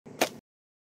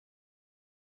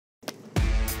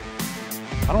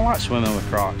I don't like swimming with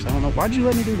Crocs. I don't know. Why'd you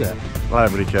let me do that? I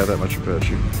don't really care that much about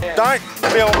you. Don't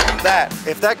film that.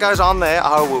 If that goes on there,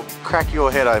 I will crack your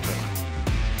head open.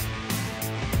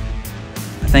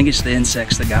 I think it's the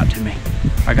insects that got to me.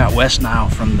 I got West Nile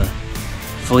from the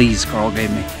fleas Carl gave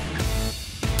me.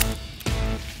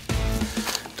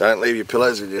 Don't leave your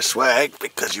pillows with your swag,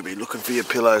 because you'll be looking for your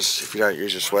pillows if you don't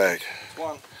use your swag.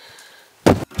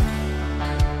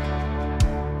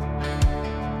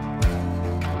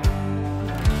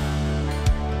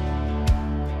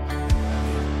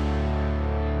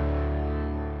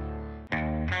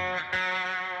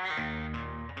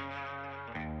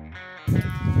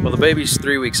 Well, the baby's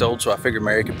 3 weeks old, so I figured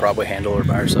Mary could probably handle her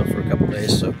by herself for a couple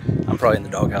days, so I'm probably in the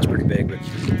doghouse pretty big, but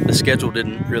the schedule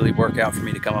didn't really work out for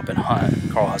me to come up and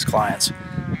hunt. Carl has clients,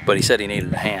 but he said he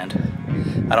needed a hand.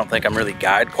 I don't think I'm really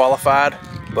guide qualified,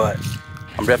 but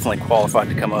I'm definitely qualified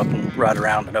to come up and ride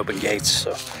around and open gates,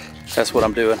 so that's what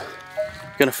I'm doing.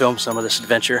 Gonna film some of this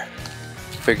adventure.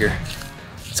 Figure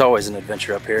it's always an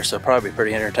adventure up here, so probably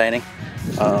pretty entertaining.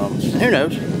 Who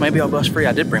knows, maybe I'll bust free.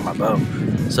 I did bring my bow,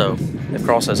 so if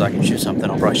Carl says I can shoot something,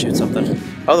 I'll probably shoot something.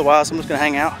 Otherwise, I'm just gonna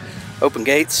hang out, open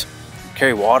gates,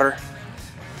 carry water,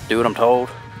 do what I'm told,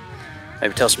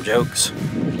 maybe tell some jokes,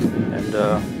 and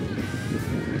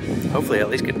hopefully at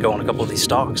least get to go on a couple of these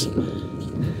stalks.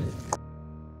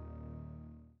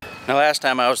 Now, last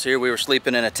time I was here, we were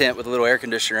sleeping in a tent with a little air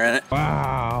conditioner in it.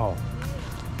 Wow.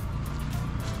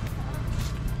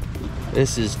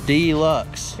 This is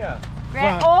deluxe. Yeah.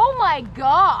 Oh my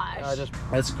gosh.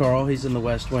 That's Carl, he's in the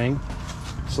West Wing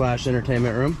 /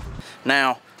 entertainment room.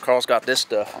 Now, Carl's got this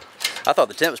stuff. I thought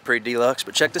the tent was pretty deluxe,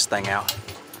 but check this thing out.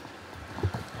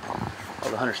 All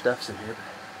the hunter stuff's in here.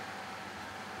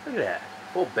 Look at that,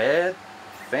 full bed,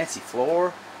 fancy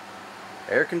floor,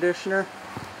 air conditioner.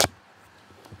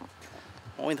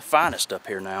 Only the finest up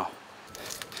here now.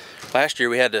 Last year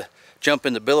we had to jump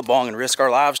in the billabong and risk our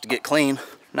lives to get clean.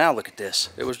 Now look at this.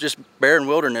 It was just barren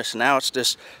wilderness, and now it's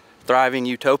just thriving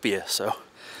utopia, so.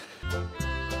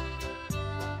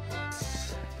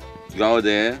 Go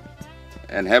there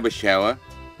and have a shower.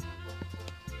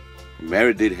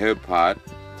 Mary did her part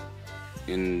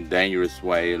in dangerous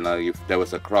way. Like if there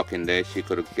was a croc in there, she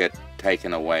could get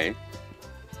taken away.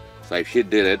 So if she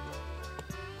did it,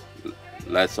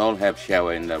 let's all have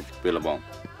shower in the billabong.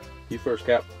 You first,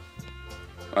 Cap.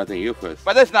 I think you first.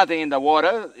 But there's nothing in the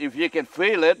water. If you can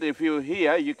feel it, if you're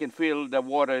here, you can feel the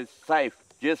water is safe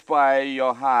just by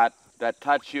your heart that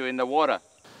touch you in the water.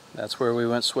 That's where we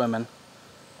went swimming.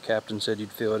 Captain said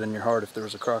you'd feel it in your heart if there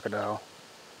was a crocodile.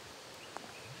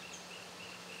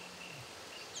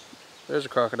 There's a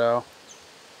crocodile.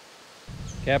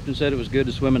 Captain said it was good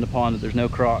to swim in the pond, that there's no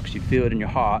crocs. You'd feel it in your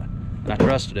heart, and I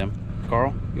trusted him.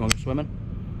 Carl, you want to go swimming?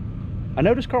 I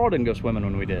noticed Carl didn't go swimming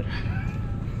when we did.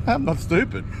 I'm not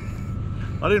stupid.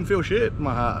 I didn't feel shit in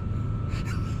my heart.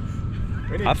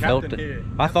 I felt it. Here.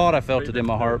 I thought I felt it in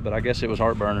my heart, but I guess it was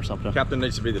heartburn or something. Captain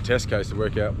needs to be the test case to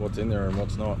work out what's in there and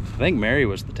what's not. I think Mary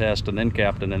was the test, and then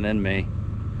Captain, and then me.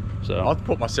 So I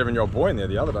put my 7-year-old boy in there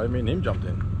the other day. Me and him jumped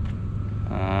in.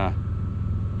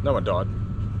 No one died.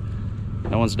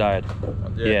 No one's died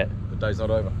yet. The day's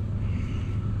not over.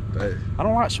 I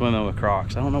don't like swimming with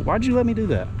Crocs. I don't know. Why'd you let me do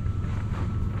that?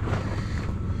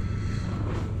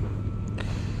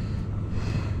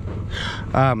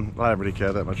 I don't really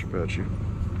care that much about you.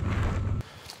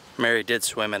 Mary did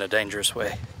swim in a dangerous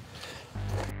way.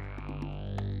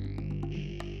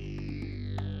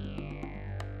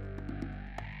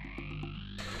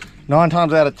 Nine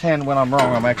times out of 10, when I'm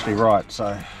wrong, I'm actually right, so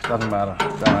it doesn't matter.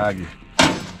 Don't argue.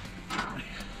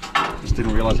 Just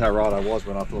didn't realize how right I was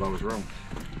when I thought I was wrong.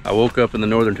 I woke up in the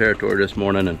Northern Territory this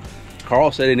morning, and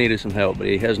Carl said he needed some help, but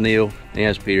he has Neil and he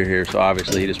has Peter here, so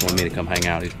obviously he just wanted me to come hang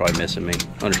out. He's probably missing me.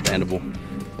 Understandable.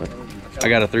 But I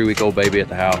got a 3-week-old baby at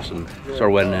the house, and it's our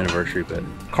wedding anniversary, but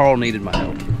Carl needed my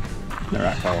help. All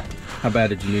right, Carl. How bad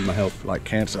did you need my help? Like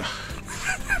cancer.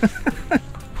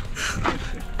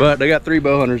 But they got 3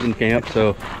 bow hunters in camp,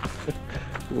 so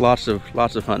lots of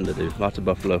hunting to do. Lots of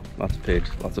buffalo, lots of pigs,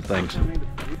 lots of things.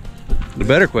 The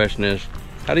better question is,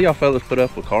 how do y'all fellas put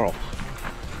up with Carl?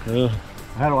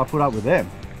 How do I put up with them?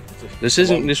 This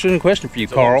isn't a question for you,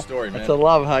 Carl. It's a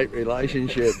love-hate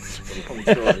relationship.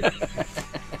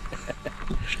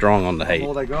 Strong on the hate. I'm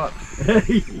all they got.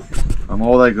 I'm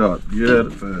all they got. You heard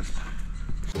it first.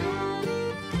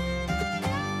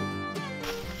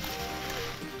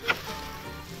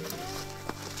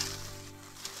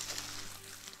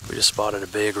 We just spotted a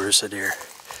big Rusa deer.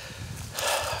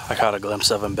 I caught a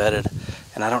glimpse of him bedded,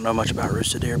 and I don't know much about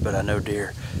Rusa deer, but I know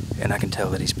deer, and I can tell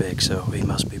that he's big, so he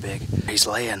must be big. He's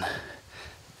laying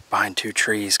behind 2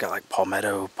 trees, got like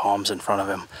palmetto palms in front of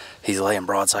him. He's laying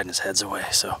broadside and his head's away,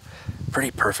 so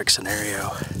pretty perfect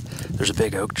scenario. There's a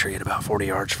big oak tree at about 40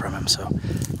 yards from him, so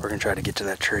we're gonna try to get to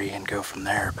that tree and go from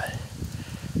there. But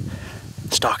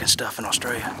stalking stuff in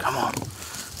Australia, come on.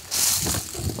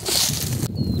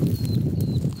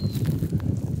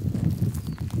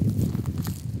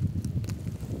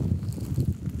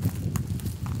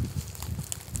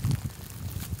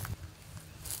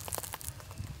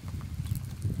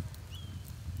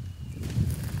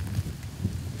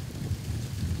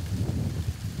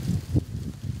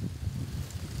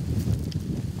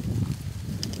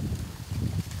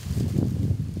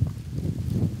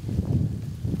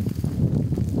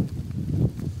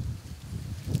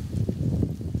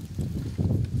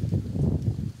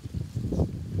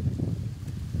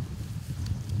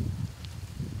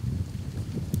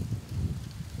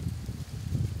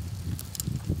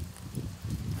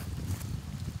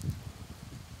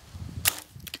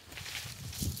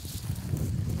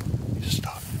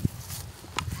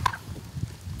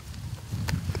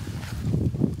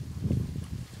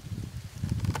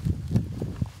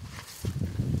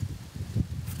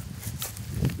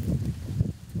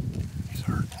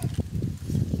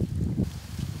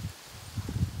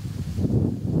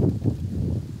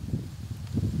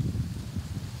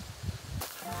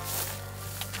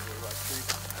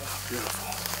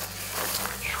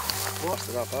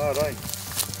 Busted up hard, eh?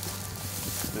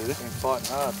 They've been fighting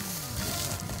hard.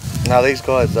 No, these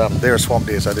guys, they're a swamp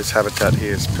deer, so this habitat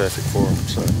here is perfect for them.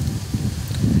 So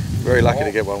very lucky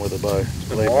to get one with a bow.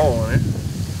 Believe me.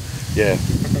 Yeah.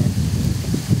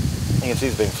 You can see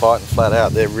he's been fighting flat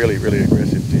out. They're really, really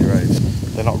aggressive deer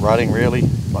rays. They're not rutting really.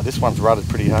 Like this one's rutted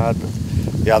pretty hard, but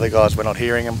the other guys, we're not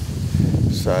hearing them.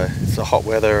 So it's the hot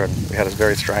weather, and we had a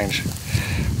very strange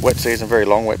wet season, very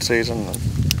long wet season. And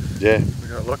yeah. We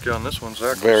got lucky on this one,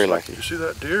 Zach. Very lucky. You see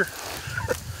that deer?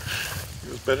 He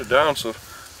was bedded down, so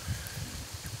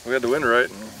we had the wind right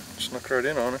and snuck right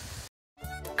in on it.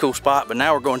 Cool spot, but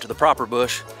now we're going to the proper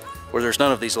bush where there's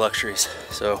none of these luxuries.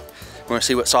 So we're gonna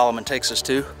see what Solomon takes us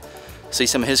to, see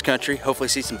some of his country, hopefully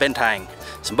see some banteng,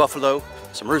 some buffalo,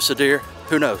 some rusa deer,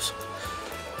 who knows.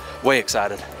 Way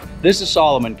excited. This is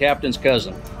Solomon, Captain's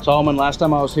cousin. Solomon, last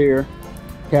time I was here,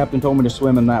 Captain told me to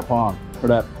swim in that pond, or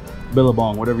that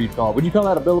billabong, whatever you call it. Would you call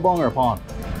that a billabong or a pond?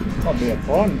 Probably a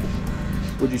pond.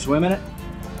 Would you swim in it?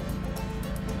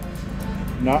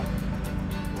 No.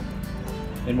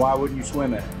 Then why wouldn't you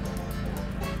swim in it?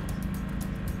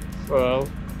 Well,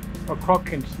 a croc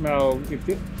can smell if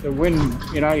the wind,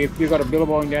 you know, if you got a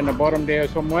billabong down the bottom there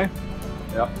somewhere.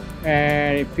 Yep.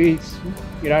 And if he's,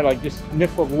 you know, like just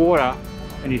sniff of water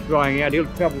and he's drying out, he'll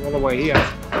travel all the way here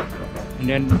and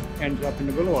then ends up in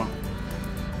the billabong.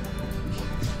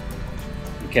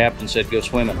 Captain said go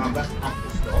swimming.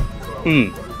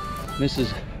 This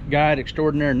is guide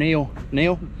extraordinaire Neil.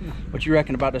 Neil, what you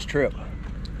reckon about this trip?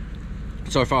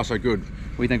 So far so good.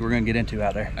 What do you think we're going to get into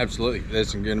out there? Absolutely.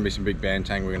 There's going to be some big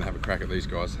banteng. We're going to have a crack at these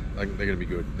guys. They're going to be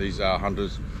good. These are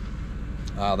hunters.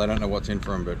 They don't know what's in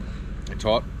for them, but they're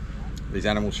tight. These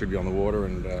animals should be on the water,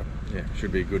 and yeah,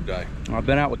 should be a good day. I've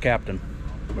been out with Captain,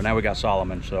 but now we got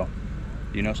Solomon. So,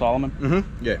 do you know Solomon?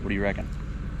 Mm-hmm. Yeah. What do you reckon?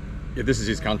 Yeah, this is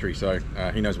his country, so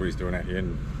he knows what he's doing out here.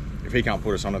 And if he can't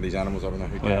put us onto these animals, I don't know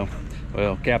who can.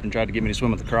 Well, Captain tried to get me to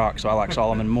swim with the croc, so I like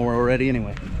Solomon more already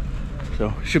anyway.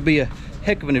 So, should be a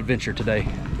heck of an adventure today.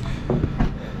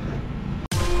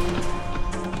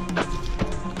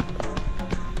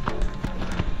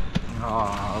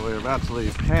 We're about to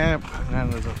leave camp, and then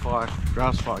there's a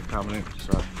grass fire coming in,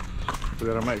 so we've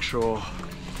got to make sure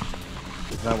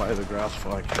there's no way the grass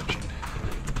fire catching.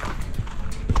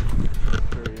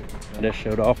 I just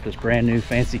showed off this brand new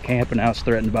fancy camp, and now it's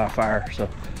threatened by fire, so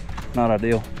not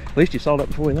ideal. At least you saw that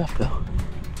before we left, though.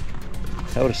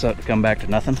 That would have sucked to come back to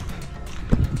nothing.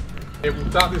 Yeah, we'll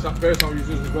start this up first, I'll use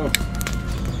this as well.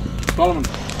 Solomon.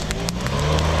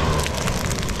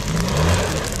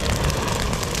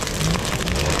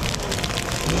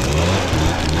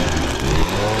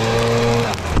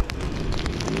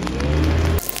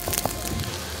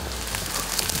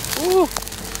 Ooh,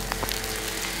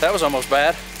 that was almost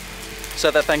bad.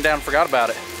 Set that thing down and forgot about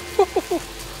it.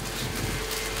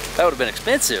 That would have been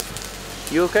expensive.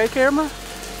 You okay, camera?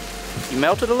 You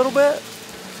melted a little bit?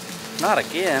 Not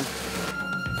again.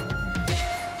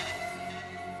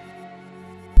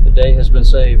 The day has been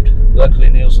saved. Luckily,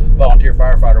 Neil's a volunteer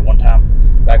firefighter one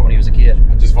time, back when he was a kid.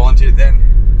 I just volunteered then.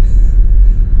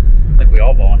 I think we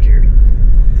all volunteered.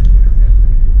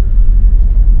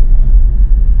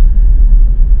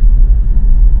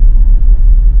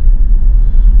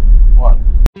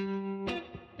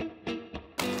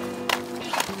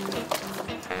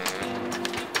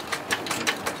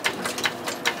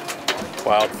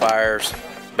 Wildfires,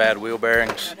 bad wheel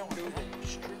bearings.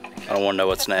 I don't want to know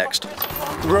what's next.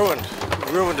 Ruined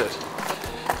it.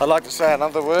 I'd like to say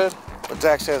another word, but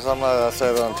Zach says I'm not allowed to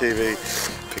say that on TV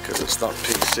because it's not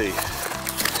PC.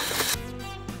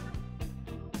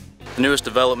 The newest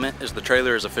development is the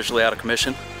trailer is officially out of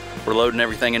commission. We're loading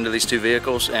everything into these two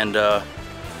vehicles, and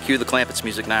cue the Clampets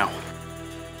music now.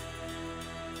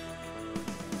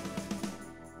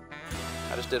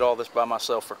 I just did all this by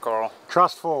myself for Carl.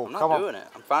 Trustful. I'm not doing it.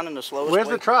 I'm finding the slowest Where's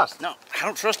way. the trust? No, I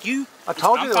don't trust you. I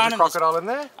told you there was a crocodile in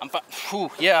there.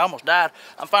 Yeah, I almost died.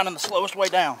 I'm finding the slowest way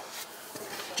down.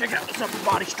 Check out this upper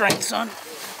body strength, son.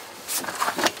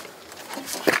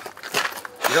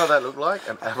 You know what that looked like?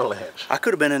 An avalanche. I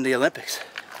could have been in the Olympics.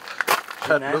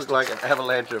 That looked like an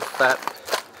avalanche of fat,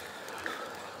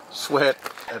 sweat,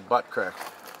 and butt crack.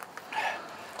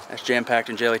 That's jam-packed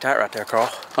and jelly tight right there, Carl.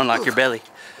 Unlike your belly.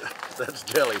 That's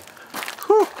jelly.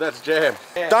 Whew, that's jam.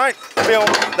 Don't film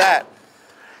that.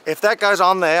 If that goes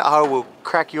on there, I will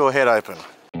crack your head open.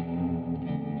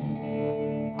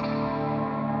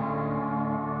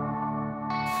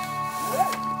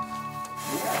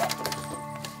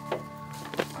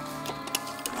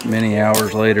 Many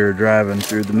hours later, driving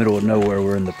through the middle of nowhere,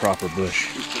 we're in the proper bush,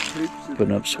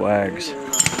 putting up swags.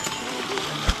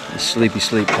 It's sleepy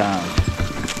sleep time.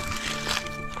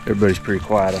 Everybody's pretty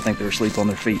quiet. I think they're asleep on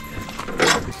their feet.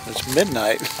 It's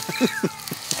midnight.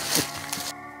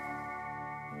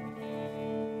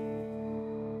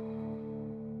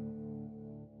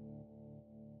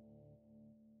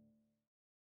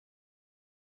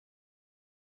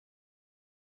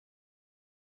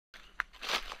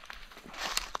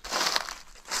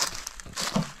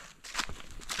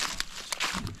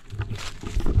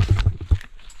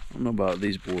 I don't know about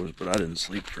these boys, but I didn't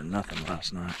sleep for nothing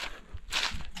last night.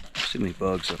 There's too many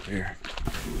bugs up here.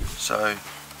 So,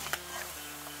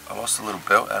 I lost a little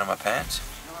belt out of my pants.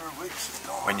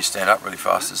 When you stand up really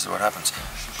fast, this is what happens. He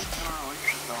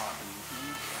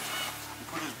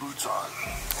put his boots on.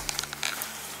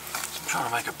 So I'm trying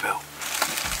to make a belt.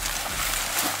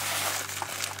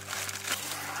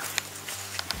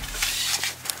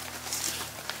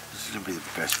 This is going to be the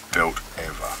best belt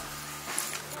ever.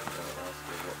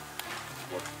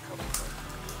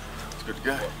 It's good to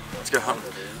go. Let's go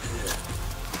hunting.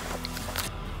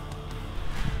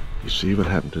 You see what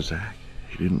happened to Zach?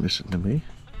 He didn't listen to me.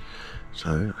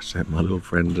 So I sent my little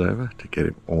friends over to get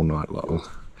him all night long.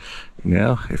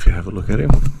 Now, if you have a look at him,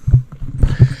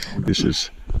 this is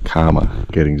karma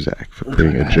getting Zach for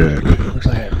being a jerk. Looks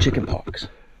like I have chicken pox.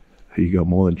 You got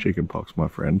more than chicken pox, my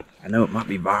friend. I know it might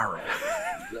be viral.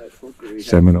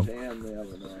 Seminal.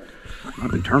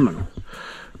 Might be terminal.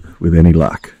 With any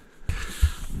luck.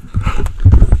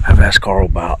 I've asked Carl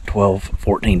about 12,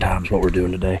 14 times what we're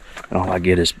doing today, and all I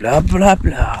get is blah, blah,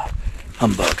 blah.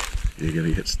 Humbug. You're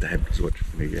gonna get stabbed is what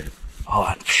you're gonna get.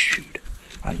 Shoot.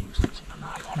 I use this a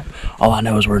knife on him. All I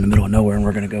know is we're in the middle of nowhere and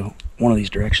we're gonna go one of these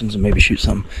directions and maybe shoot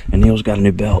something. And Neil's got a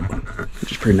new belt,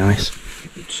 which is pretty nice.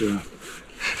 It's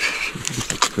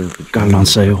got it on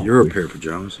sale. You're a pair of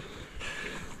pajamas.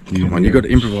 Come on, you got to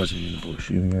improvise in the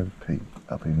bush. You have a peek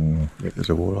up in here. Yeah, there's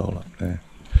a waterhole up there.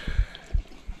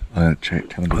 I check.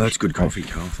 Tell them. Oh, that's good coffee,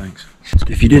 Carl. Thanks.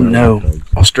 If you didn't know,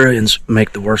 Australians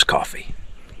make the worst coffee.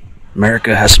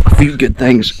 America has a few good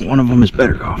things. One of them is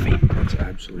better coffee. That's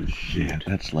absolute shit. Yeah,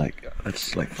 that's like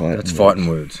fighting. That's fighting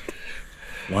words.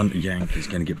 One Yankee's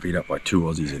going to get beat up by two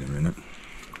Aussies in a minute.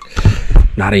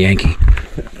 Not a Yankee.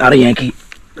 Not a Yankee.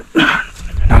 Not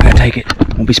gonna take it.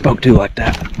 Won't be spoke to like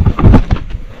that.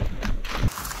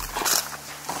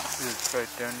 It's right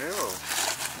down there.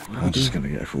 I'm just gonna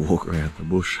go for a walk around the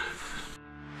bush.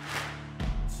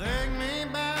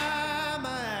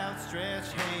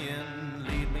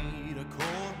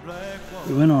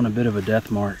 We went on a bit of a death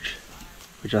march,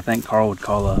 which I think Carl would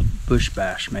call a bush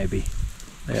bash maybe.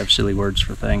 They have silly words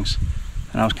for things.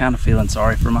 And I was kind of feeling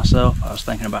sorry for myself. I was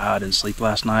thinking about how I didn't sleep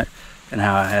last night and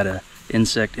how I had a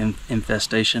insect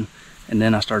infestation. And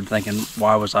then I started thinking,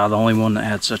 why was I the only one that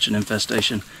had such an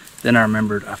infestation? Then I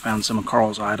remembered I found some of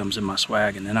Carl's items in my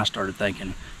swag, and then I started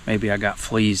thinking maybe I got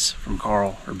fleas from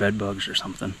Carl or bed bugs or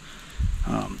something.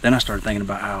 Then I started thinking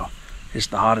about how it's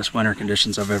the hottest winter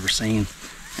conditions I've ever seen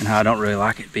and how I don't really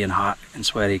like it being hot and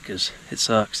sweaty because it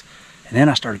sucks. And then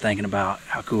I started thinking about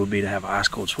how cool it would be to have an ice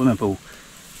cold swimming pool.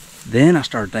 Then I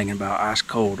started thinking about ice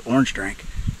cold orange drink.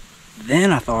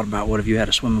 Then I thought about what if you had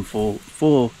a swimming pool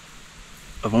full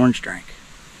of orange drink.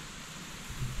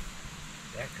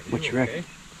 What you reckon?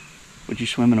 Would you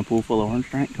swim in a pool full of orange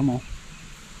drink? Come on.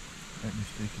 I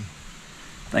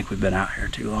think we've been out here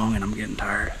too long and I'm getting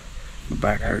tired. My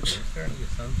back hurts.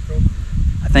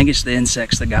 I think it's the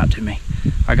insects that got to me.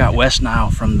 I got West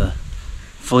Nile from the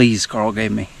fleas Carl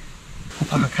gave me.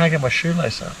 I can't get my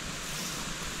shoelace up.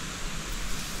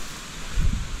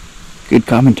 Good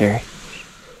commentary.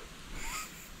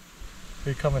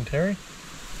 Good commentary?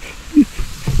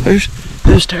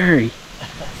 Who's Terry?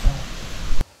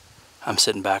 I'm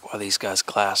sitting back while these guys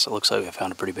class. It looks like I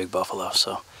found a pretty big buffalo,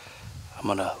 so I'm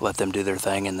gonna let them do their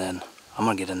thing and then I'm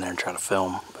gonna get in there and try to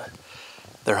film. But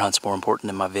their hunt's more important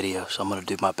than my video, so I'm gonna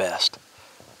do my best.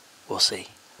 We'll see.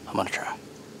 I'm gonna try.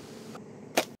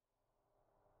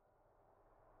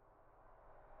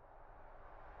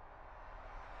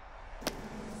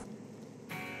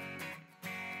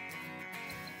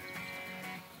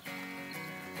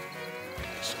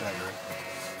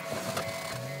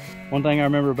 One thing I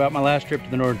remember about my last trip to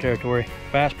the Northern Territory,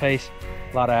 fast pace,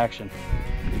 a lot of action.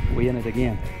 We in it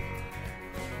again.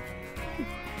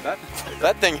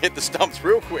 That thing hit the stumps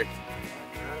real quick.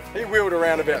 He wheeled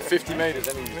around about 50 meters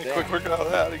and he was down. Quick out of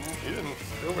that. He didn't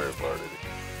go very far, did he?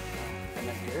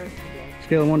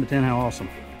 Scale of 1 to 10, how awesome?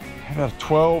 About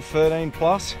 12, 13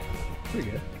 plus.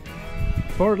 Pretty good.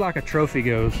 As far as like a trophy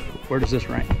goes, where does this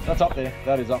rank? That's up there.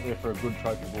 That is up there for a good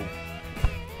trophy bull.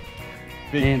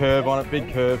 Big curve on it,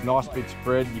 big curve, nice big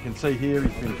spread. You can see here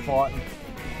he's been fighting.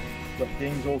 Got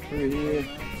dings all through here.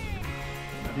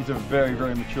 He's a very,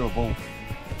 very mature bull.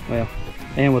 Well,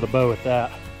 and with a bow at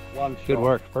that. One Good shot.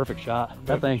 work, perfect shot.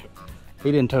 That thing,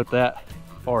 he didn't tote that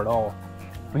far at all.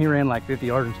 When he ran like 50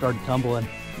 yards and started tumbling,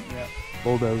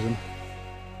 bulldozing.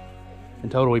 In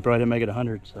total, we probably didn't make it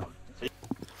 100, so. I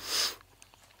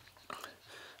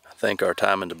think our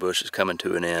time in the bush is coming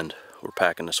to an end. We're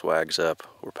packing the swags up,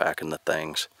 we're packing the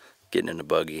things, getting in the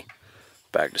buggy,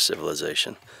 back to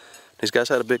civilization. These guys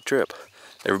had a big trip.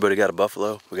 Everybody got a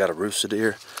buffalo, we got a Rusa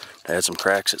deer, they had some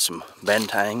cracks at some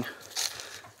Banteng.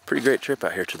 Pretty great trip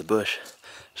out here to the bush.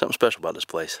 Something special about this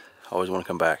place. I always want to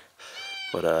come back.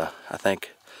 But I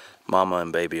think Mama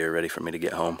and baby are ready for me to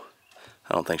get home.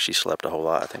 I don't think she slept a whole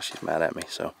lot. I think she's mad at me,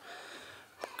 so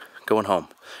going home.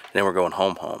 And then we're going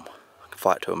home.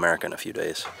 Flight to America in a few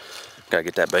days. Gotta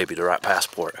get that baby the right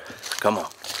passport. Come on.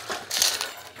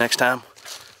 Next time,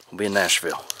 we'll be in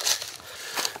Nashville.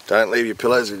 Don't leave your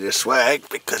pillows with your swag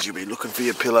because you'll be looking for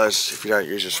your pillows if you don't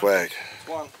use your swag.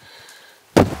 One.